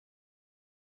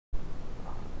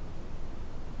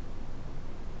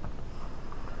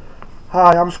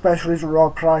Hi, I'm Special Agent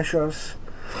Rob Precious.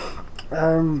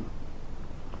 This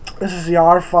is the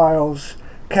R Files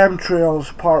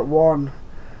Chemtrails Part 1.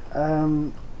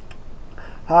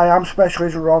 Hi, I'm Special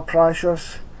Agent Rob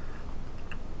Precious.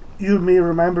 You may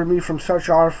remember me from such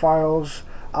R Files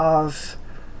as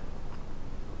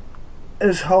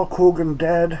Is Hulk Hogan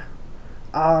Dead?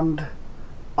 And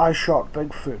I Shot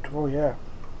Bigfoot. Oh yeah.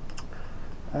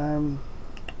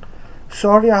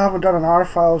 Sorry I haven't done an R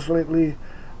Files lately.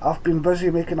 I've been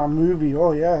busy making a movie.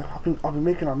 Oh yeah, I've been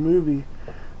making a movie.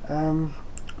 The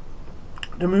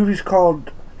movie's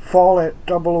called Fallout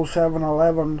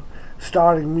 00711,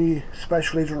 starring me,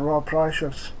 Special Agent Rob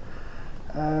Precious.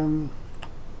 The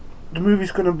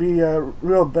movie's going to be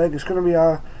real big. It's going to be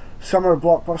a summer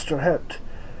blockbuster hit.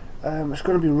 It's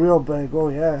going to be real big. Oh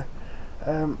yeah,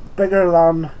 bigger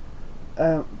than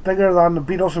the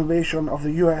Beatles' invasion of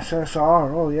the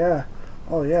USSR. Oh yeah.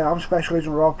 Oh yeah, I'm Special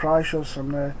Agent Rob Precious,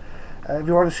 and if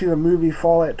you want to see the movie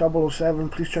Fallout 007,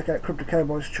 please check out Crypto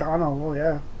Cowboy's channel. Oh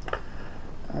yeah.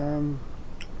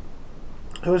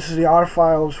 So this is the R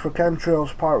Files for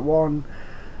Chemtrails Part 1.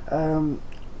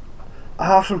 I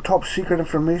have some top secret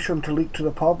information to leak to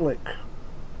the public,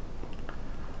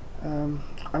 and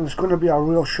it's going to be a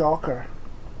real shocker.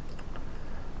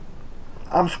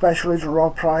 I'm Special Agent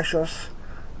Rob Precious,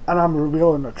 and I'm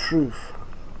revealing the truth.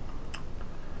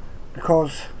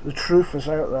 Because the truth is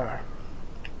out there.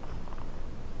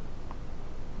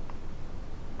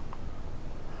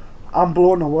 I'm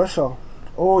blowing a whistle.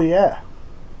 Oh yeah.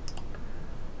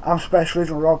 I'm Special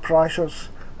Agent Rob Precious,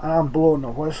 and I'm blowing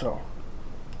a whistle.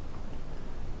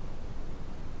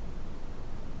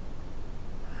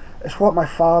 It's what my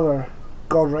father,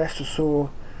 God rest his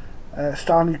soul,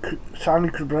 Stanley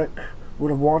Kubrick,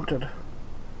 would have wanted.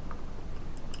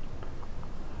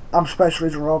 I'm Special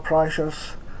Agent Rob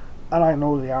Precious, and I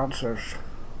know the answers.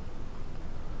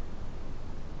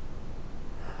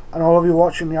 And all of you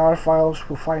watching the R Files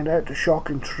will find out the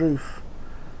shocking truth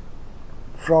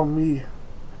from me.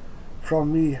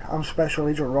 I'm Special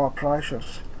Agent Rob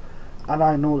Precious, and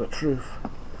I know the truth.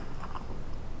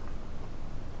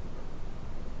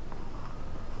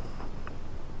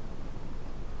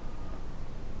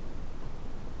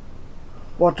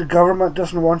 What the government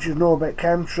doesn't want you to know about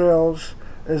chemtrails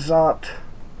is that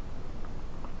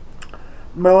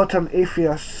militant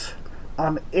atheists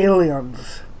and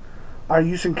aliens are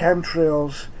using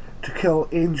chemtrails to kill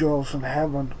angels in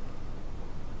heaven.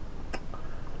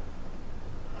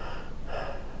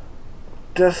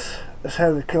 This is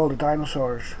how they killed the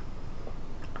dinosaurs.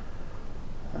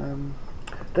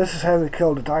 This is how they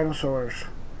killed the dinosaurs.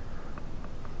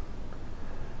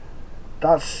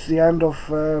 That's the end of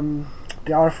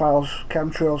the R Files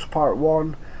Chemtrails Part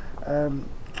 1.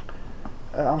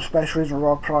 I'm Special Agent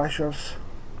Rob Precious.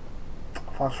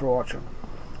 Thanks for watching.